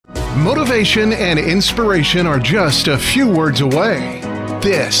Motivation and inspiration are just a few words away.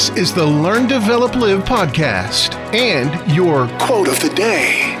 This is the Learn, Develop, Live podcast and your quote of the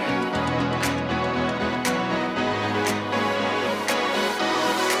day.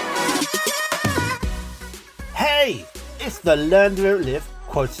 Hey, it's the Learn, Develop, Live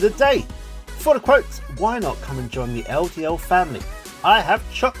quote of the day. For the quotes, why not come and join the LDL family? I have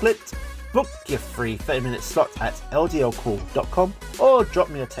chocolate. Book your free 30-minute slot at ldlcall.com or drop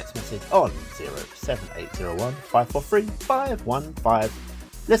me a text message on 07801 543 515.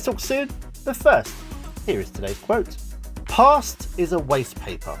 Let's talk soon, but first, here is today's quote. Past is a waste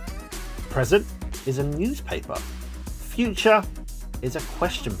paper. Present is a newspaper. Future is a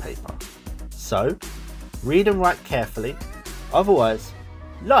question paper. So, read and write carefully, otherwise,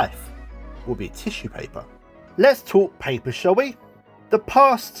 life will be tissue paper. Let's talk paper, shall we? The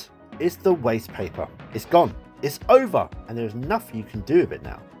past is the waste paper. It's gone. It's over, and there's nothing you can do with it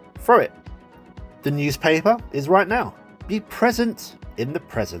now. Throw it. The newspaper is right now. Be present in the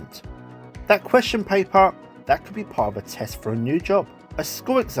present. That question paper, that could be part of a test for a new job, a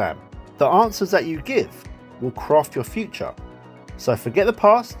school exam. The answers that you give will craft your future. So forget the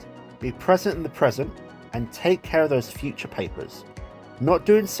past, be present in the present, and take care of those future papers. Not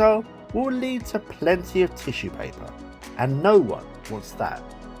doing so will lead to plenty of tissue paper, and no one wants that.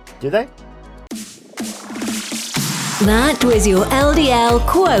 Do they? That was your LDL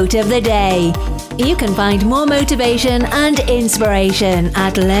quote of the day. You can find more motivation and inspiration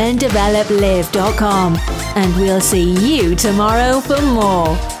at learndeveloplive.com. And we'll see you tomorrow for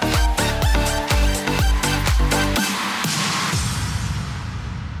more.